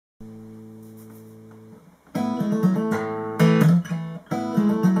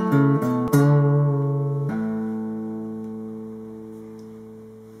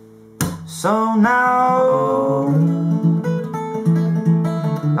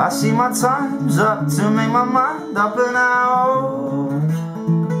I see my time's up to make my mind up and out.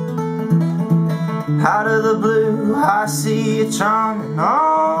 Out of the blue I see you charming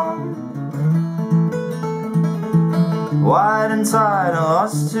on. Wide and tight and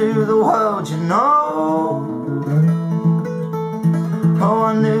lost to the world, you know. Oh,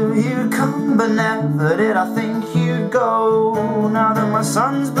 I knew you'd come, but never did I think you'd go. Now that my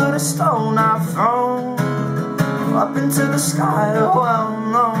son's but a stone I've thrown up into the sky, well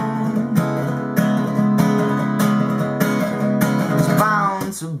known, it's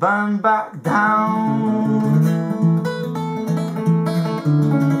bound to burn back down.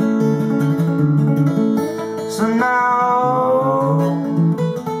 So now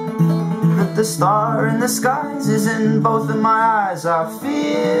that the star in the skies is in both of my eyes, I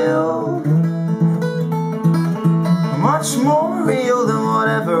feel much more real than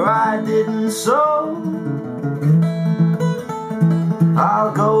whatever I did, and so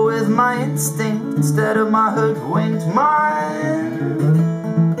I'll go with my instinct instead of my hoodwinked mind.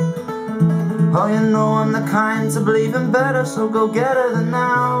 Oh, you know I'm the kind to believe in better, so go get her than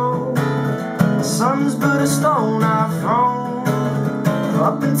now. The sun's but a stone I've thrown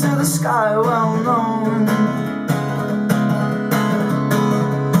up into the sky, well known,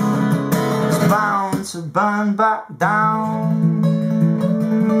 it's bound to burn back down.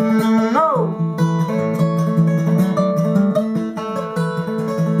 No.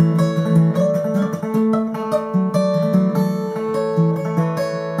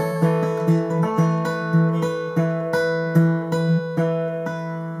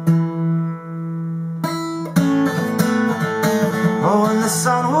 Oh, when the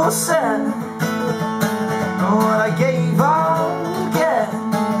sun will set, what I gave I'll get.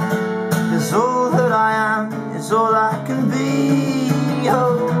 It's all that I am, it's all I can be.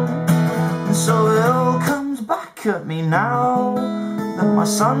 Oh, and so it all comes back at me now, that my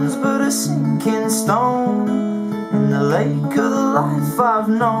son's but a sinking stone in the lake of the life I've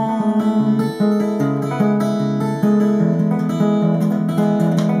known.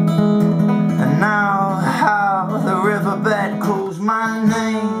 And now how the riverbed calls my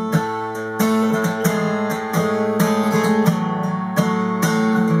name,